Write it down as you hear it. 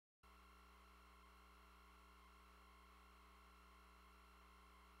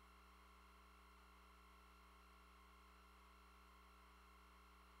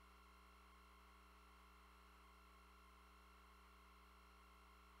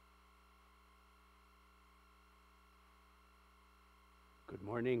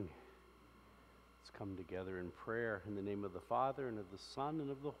Morning. Let's come together in prayer in the name of the Father, and of the Son, and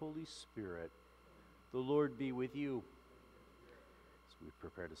of the Holy Spirit. The Lord be with you. As we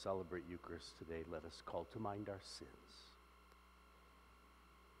prepare to celebrate Eucharist today, let us call to mind our sins.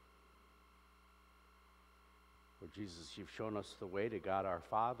 Lord Jesus, you've shown us the way to God our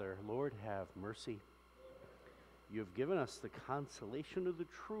Father. Lord, have mercy. You have given us the consolation of the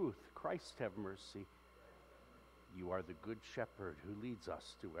truth. Christ, have mercy. You are the good shepherd who leads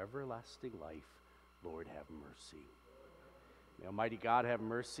us to everlasting life. Lord, have mercy. May Almighty God have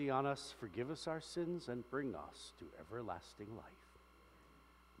mercy on us, forgive us our sins, and bring us to everlasting life.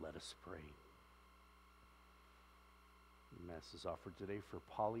 Let us pray. The Mass is offered today for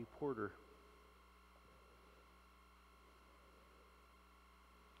Polly Porter.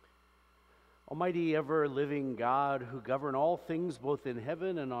 Almighty, ever-living God, who govern all things both in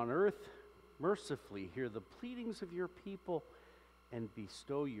heaven and on earth, mercifully hear the pleadings of your people and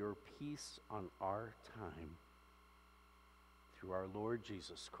bestow your peace on our time. Through our Lord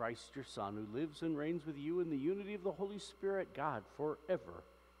Jesus Christ, your Son, who lives and reigns with you in the unity of the Holy Spirit, God, forever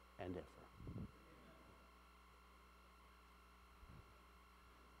and ever.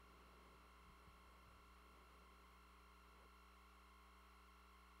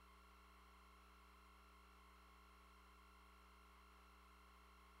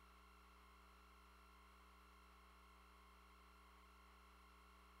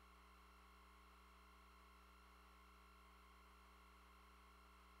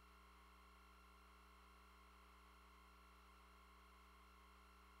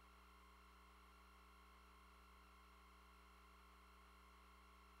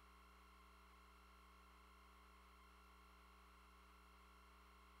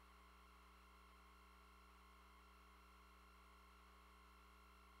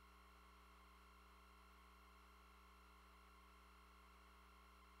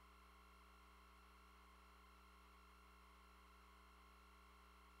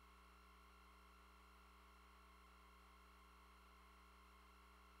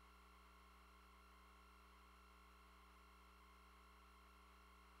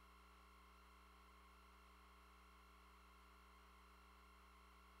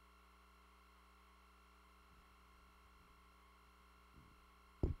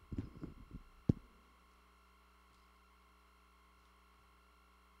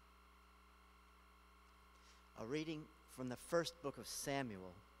 A reading from the first book of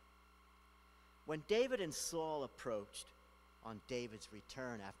Samuel. When David and Saul approached on David's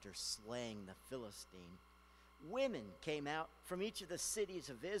return after slaying the Philistine, women came out from each of the cities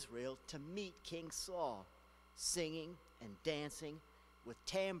of Israel to meet King Saul, singing and dancing with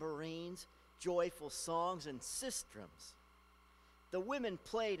tambourines, joyful songs, and sistrums. The women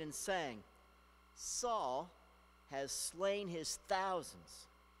played and sang, "Saul has slain his thousands,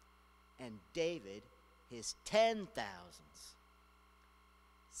 and David his 10,000s.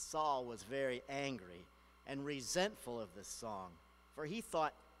 Saul was very angry and resentful of this song, for he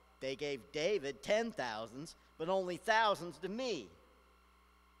thought, they gave David 10,000s, but only thousands to me.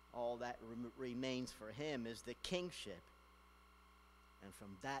 All that remains for him is the kingship. And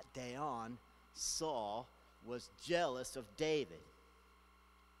from that day on, Saul was jealous of David.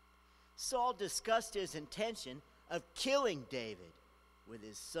 Saul discussed his intention of killing David with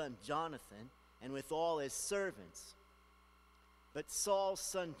his son Jonathan and with all his servants. But Saul's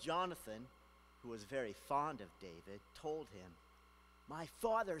son Jonathan, who was very fond of David, told him, "My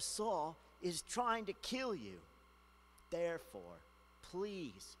father Saul is trying to kill you. Therefore,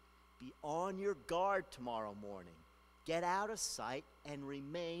 please be on your guard tomorrow morning. Get out of sight and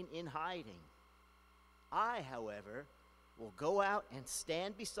remain in hiding. I, however, will go out and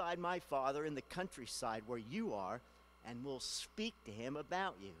stand beside my father in the countryside where you are, and will speak to him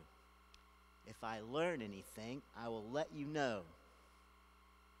about you. If I learn anything, I will let you know."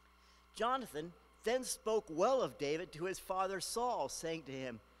 Jonathan then spoke well of David to his father Saul, saying to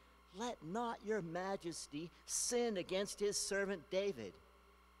him, "Let not your majesty sin against his servant David,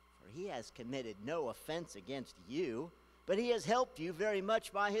 for he has committed no offense against you, but he has helped you very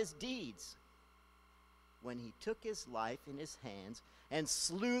much by his deeds. When he took his life in his hands and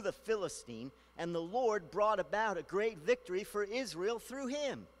slew the Philistine, and the Lord brought about a great victory for Israel through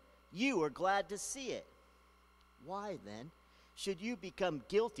him, you were glad to see it. Why, then, should you become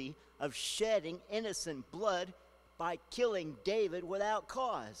guilty of shedding innocent blood by killing David without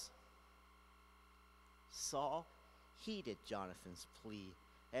cause?" Saul heeded Jonathan's plea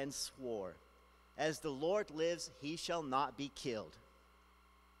and swore, "As the Lord lives, he shall not be killed."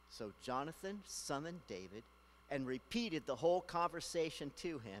 So Jonathan summoned David and repeated the whole conversation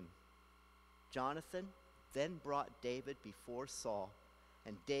to him. Jonathan then brought David before Saul,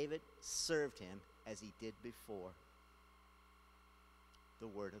 and David served him as he did before. The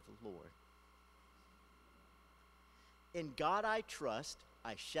word of the Lord. In God I trust,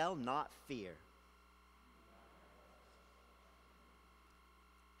 I shall not fear.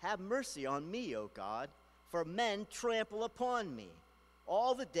 Have mercy on me, O God, for men trample upon me.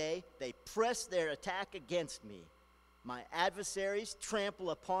 All the day they press their attack against me. My adversaries trample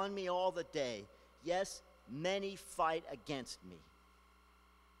upon me all the day. Yes, many fight against me.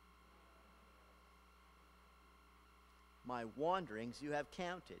 My wanderings you have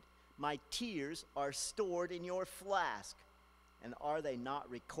counted. My tears are stored in your flask. And are they not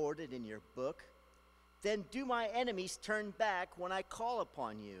recorded in your book? Then do my enemies turn back when I call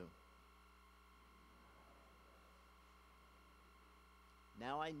upon you.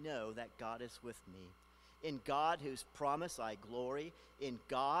 Now I know that God is with me. In God, whose promise I glory, in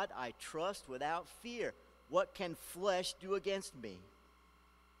God I trust without fear. What can flesh do against me?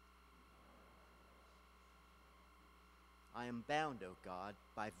 I am bound, O God,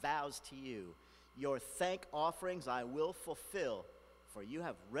 by vows to you. Your thank offerings I will fulfill, for you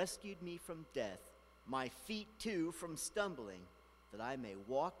have rescued me from death, my feet too from stumbling, that I may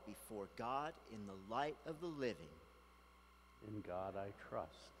walk before God in the light of the living. In God I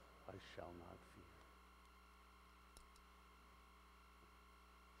trust, I shall not fear.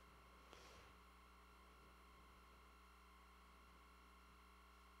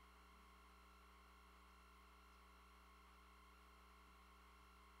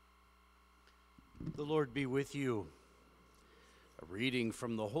 The Lord be with you. A reading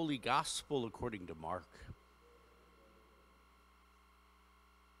from the Holy Gospel according to Mark.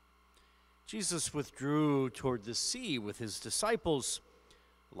 Jesus withdrew toward the sea with his disciples.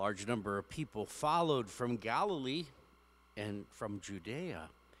 A large number of people followed from Galilee and from Judea.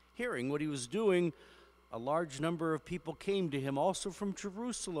 Hearing what he was doing, a large number of people came to him, also from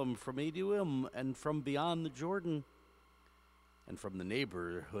Jerusalem, from Idumea, and from beyond the Jordan, and from the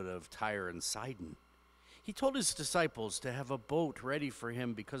neighborhood of Tyre and Sidon. He told his disciples to have a boat ready for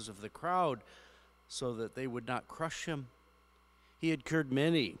him because of the crowd, so that they would not crush him. He had cured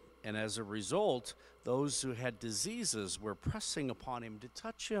many, and as a result, those who had diseases were pressing upon him to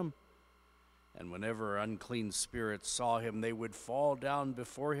touch him. And whenever unclean spirits saw him, they would fall down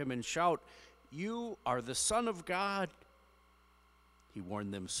before him and shout, "You are the Son of God." He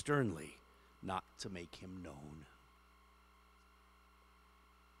warned them sternly not to make him known.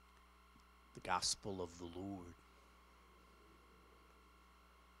 The Gospel of the Lord.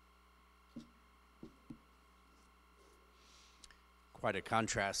 Quite a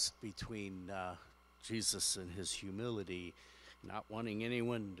contrast between Jesus and his humility, not wanting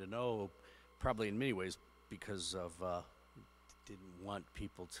anyone to know, probably in many ways because of didn't want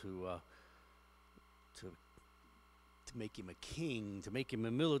people to make him a king, to make him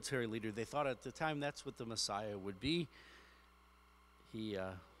a military leader. They thought at the time that's what the Messiah would be. He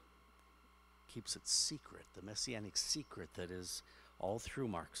keeps it secret, the messianic secret that is all through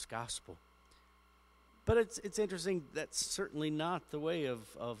Mark's gospel. But it's interesting, that's certainly not the way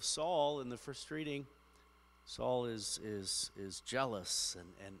of Saul in the first reading. Saul is jealous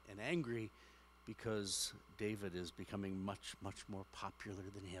and angry because David is becoming much more popular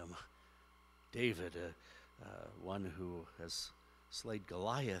than him. David, one who has slayed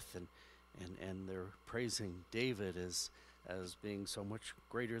Goliath, and they're praising David as being so much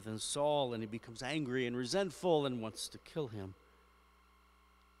greater than Saul, and he becomes angry and resentful and wants to kill him.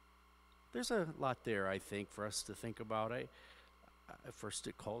 There's a lot there, I think, for us to think about. First,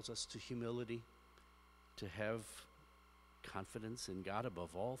 it calls us to humility, to have confidence in God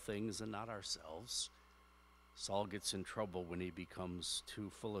above all things and not ourselves. Saul gets in trouble when he becomes too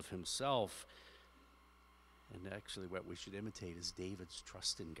full of himself. And actually what we should imitate is David's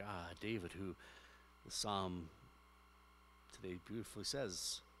trust in God. David, who the psalm today beautifully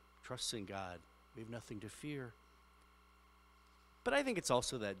says, trusts in God, we have nothing to fear. But I think it's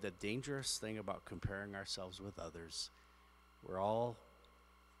also that dangerous thing about comparing ourselves with others. We're all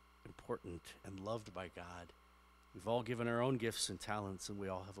important and loved by God. We've all given our own gifts and talents, and we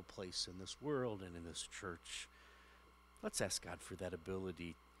all have a place in this world and in this church. Let's ask God for that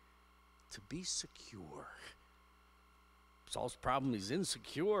ability to be secure. Saul's problem, he's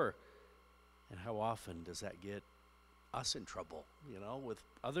insecure. And how often does that get us in trouble, with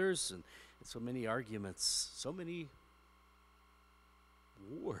others, and so many arguments, so many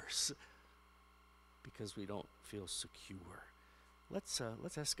wars, because we don't feel secure. Let's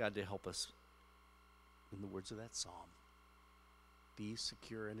ask God to help us in the words of that psalm. Be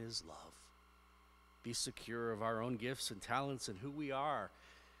secure in his love. Be secure of our own gifts and talents and who we are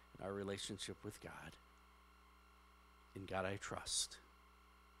in our relationship with God. In God I trust.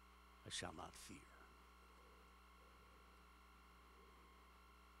 shall not fear.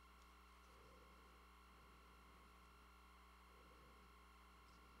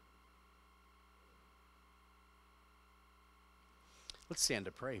 Let's stand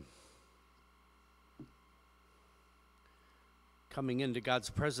to pray. Coming into God's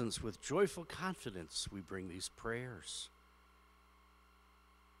presence with joyful confidence, we bring these prayers.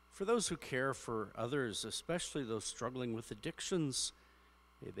 For those who care for others, especially those struggling with addictions,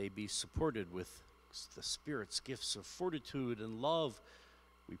 may they be supported with the Spirit's gifts of fortitude and love,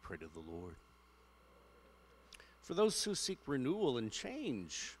 we pray to the Lord. For those who seek renewal and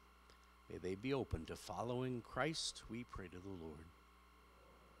change, may they be open to following Christ, we pray to the Lord.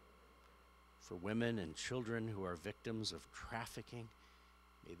 For women and children who are victims of trafficking,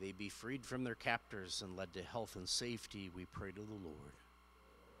 may they be freed from their captors and led to health and safety, we pray to the Lord.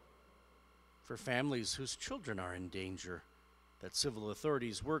 For families whose children are in danger, that civil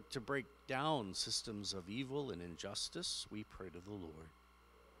authorities work to break down systems of evil and injustice, we pray to the Lord.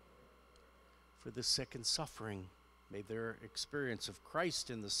 For the sick and suffering, may their experience of Christ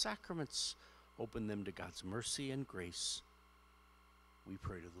in the sacraments open them to God's mercy and grace, we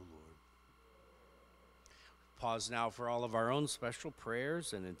pray to the Lord. Pause now for all of our own special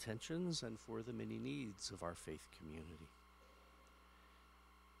prayers and intentions and for the many needs of our faith community.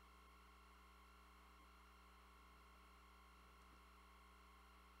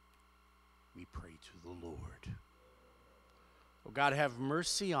 We pray to the Lord. O God, have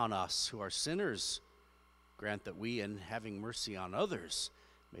mercy on us who are sinners. Grant that we, in having mercy on others,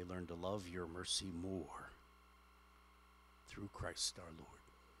 may learn to love your mercy more. Through Christ our Lord.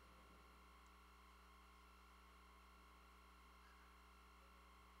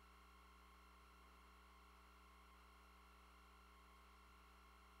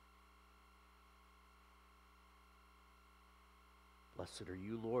 Blessed are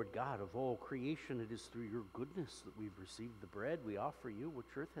you, Lord God of all creation. It is through your goodness that we've received the bread we offer you, which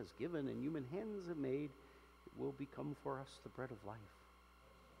earth has given and human hands have made. It will become for us the bread of life.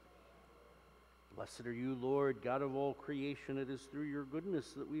 Blessed are you, Lord God of all creation. It is through your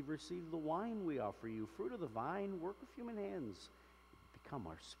goodness that we've received the wine we offer you, fruit of the vine, work of human hands. It become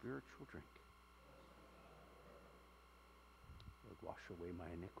our spiritual drink. Lord, wash away my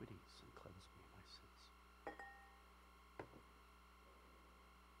iniquities and cleanse me of my sins.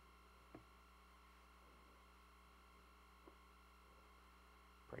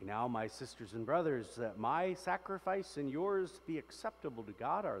 Pray now, my sisters and brothers, that my sacrifice and yours be acceptable to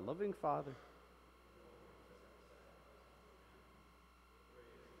God, our loving Father.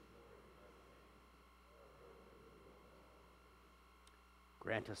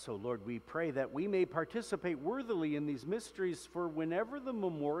 Grant us, O Lord, we pray, that we may participate worthily in these mysteries, for whenever the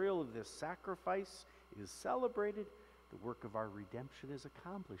memorial of this sacrifice is celebrated, the work of our redemption is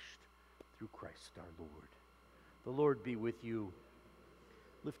accomplished through Christ our Lord. The Lord be with you.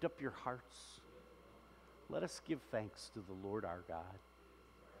 Lift up your hearts. Let us give thanks to the Lord our God.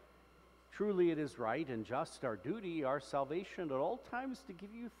 Truly it is right and just, our duty, our salvation at all times, to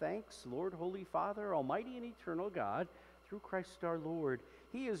give you thanks, Lord, Holy Father, Almighty and eternal God, through Christ our Lord.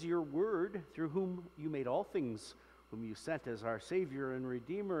 He is your Word, through whom you made all things, whom you sent as our Savior and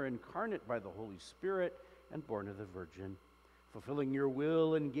Redeemer, incarnate by the Holy Spirit and born of the Virgin. Fulfilling your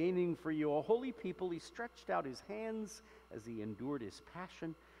will and gaining for you a holy people, he stretched out his hands as he endured his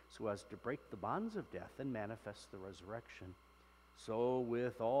passion, so as to break the bonds of death and manifest the resurrection. So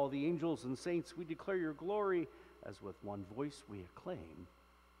with all the angels and saints we declare your glory, as with one voice we acclaim,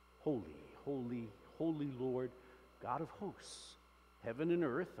 Holy, holy, holy Lord, God of hosts. Heaven and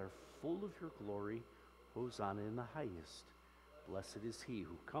earth are full of your glory. Hosanna in the highest. Blessed is he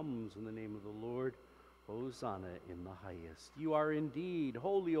who comes in the name of the Lord. Hosanna in the highest. You are indeed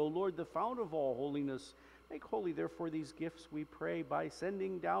holy, O Lord, the fount of all holiness. Make holy, therefore, these gifts, we pray, by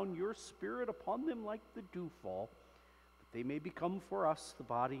sending down your Spirit upon them like the dewfall, that they may become for us the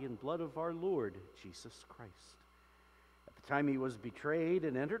body and blood of our Lord Jesus Christ. At the time he was betrayed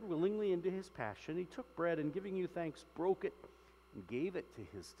and entered willingly into his passion, he took bread and, giving you thanks, broke it and gave it to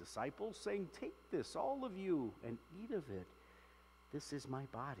his disciples, saying, "Take this, all of you, and eat of it. This is my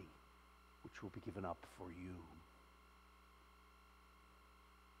body, which will be given up for you."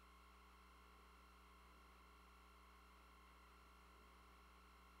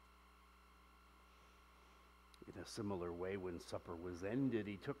 In a similar way, when supper was ended,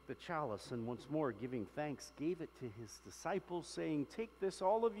 he took the chalice and, once more giving thanks, gave it to his disciples, saying, "Take this,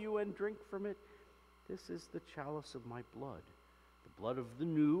 all of you, and drink from it. This is the chalice of my blood, the blood of the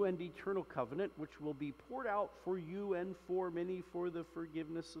new and eternal covenant, which will be poured out for you and for many for the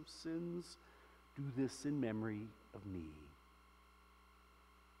forgiveness of sins. Do this in memory of me."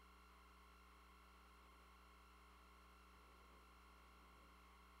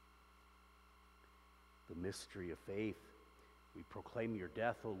 the mystery of faith. We proclaim your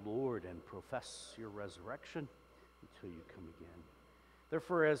death, O Lord, and profess your resurrection until you come again.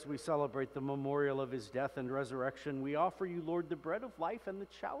 Therefore, as we celebrate the memorial of his death and resurrection, we offer you, Lord, the bread of life and the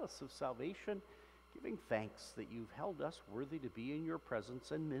chalice of salvation, giving thanks that you've held us worthy to be in your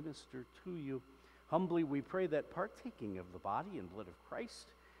presence and minister to you. Humbly we pray that, partaking of the body and blood of Christ,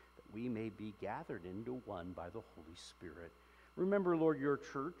 that we may be gathered into one by the Holy Spirit. Remember, Lord, your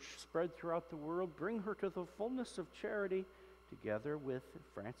church spread throughout the world. Bring her to the fullness of charity, together with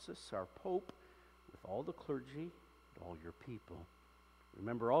Francis, our Pope, with all the clergy and all your people.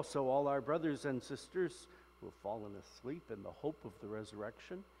 Remember also all our brothers and sisters who have fallen asleep in the hope of the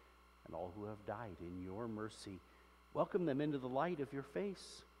resurrection, and all who have died in your mercy. Welcome them into the light of your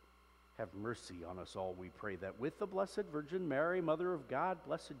face. Have mercy on us all, we pray, that with the Blessed Virgin Mary, Mother of God,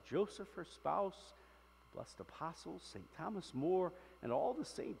 Blessed Joseph, her spouse, the blessed apostles, St. Thomas More, and all the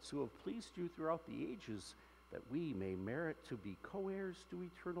saints who have pleased you throughout the ages, that we may merit to be co-heirs to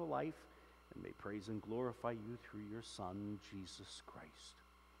eternal life, and may praise and glorify you through your Son, Jesus Christ.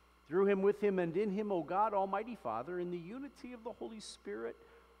 Through him, with him, and in him, O God, Almighty Father, in the unity of the Holy Spirit,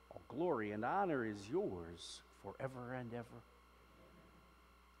 all glory and honor is yours forever and ever.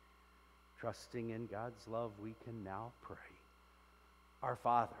 Trusting in God's love, we can now pray. Our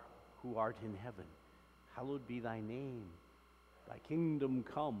Father, who art in heaven, hallowed be thy name. Thy kingdom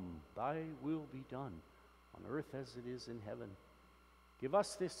come, thy will be done, on earth as it is in heaven. Give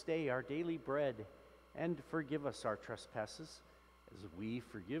us this day our daily bread, and forgive us our trespasses, as we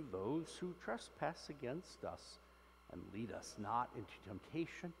forgive those who trespass against us. And lead us not into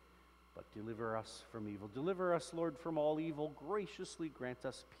temptation, but deliver us from evil. Deliver us, Lord, from all evil. Graciously grant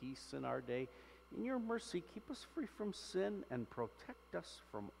us peace in our day. In your mercy, keep us free from sin, and protect us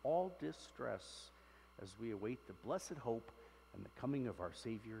from all distress, as we await the blessed hope and the coming of our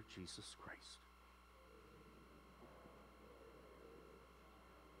Savior, Jesus Christ.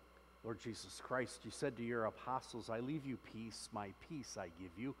 Lord Jesus Christ, you said to your apostles, I leave you peace, my peace I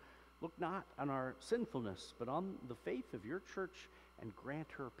give you. Look not on our sinfulness, but on the faith of your church, and grant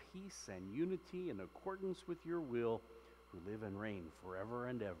her peace and unity in accordance with your will, who live and reign forever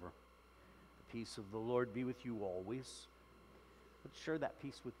and ever. The peace of the Lord be with you always. Let's share that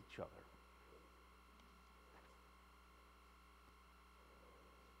peace with each other.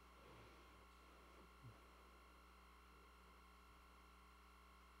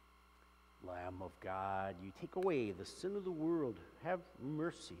 Lamb of God, you take away the sin of the world. Have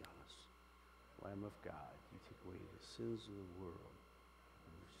mercy on us. Lamb of God, you take away the sins of the world.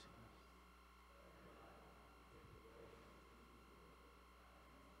 Have mercy on us.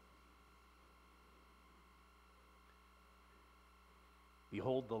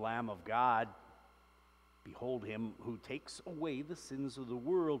 Behold the Lamb of God. Behold him who takes away the sins of the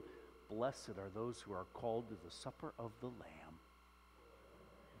world. Blessed are those who are called to the supper of the Lamb.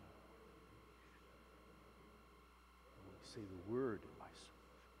 Say the word in my soul.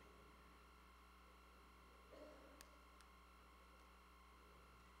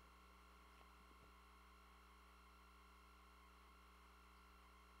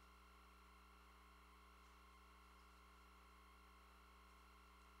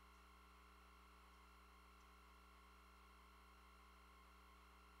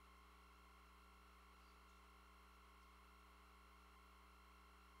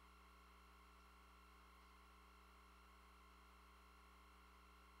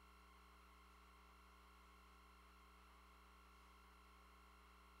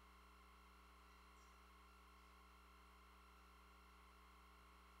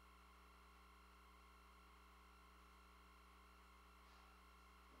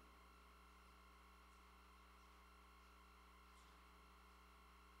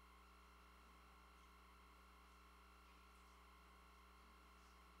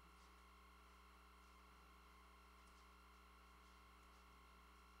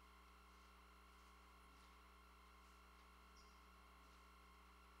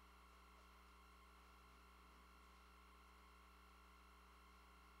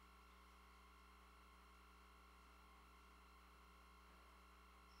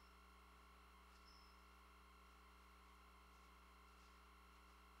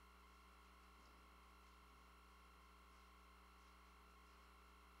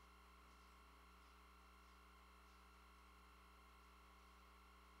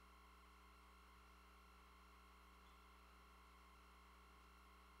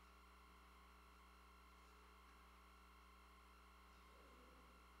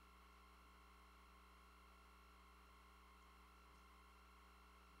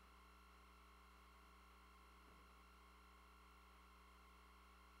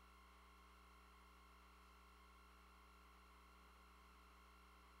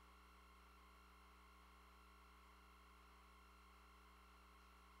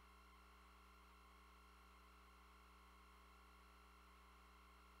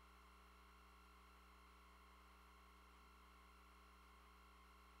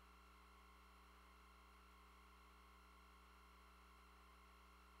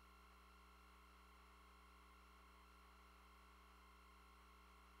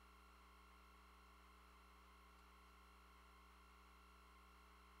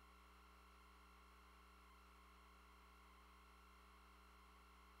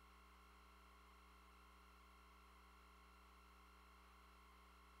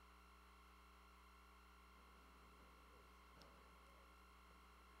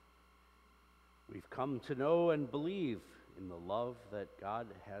 We've come to know and believe in the love that God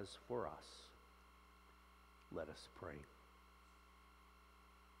has for us. Let us pray.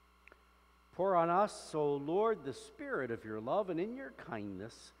 Pour on us, O Lord, the spirit of your love, and in your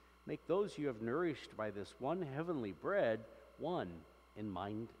kindness make those you have nourished by this one heavenly bread one in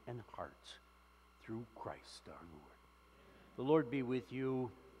mind and heart, through Christ our Lord. The Lord be with you.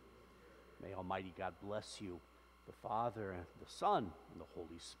 May Almighty God bless you, the Father, and the Son, and the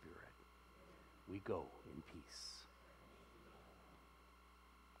Holy Spirit. We go in peace.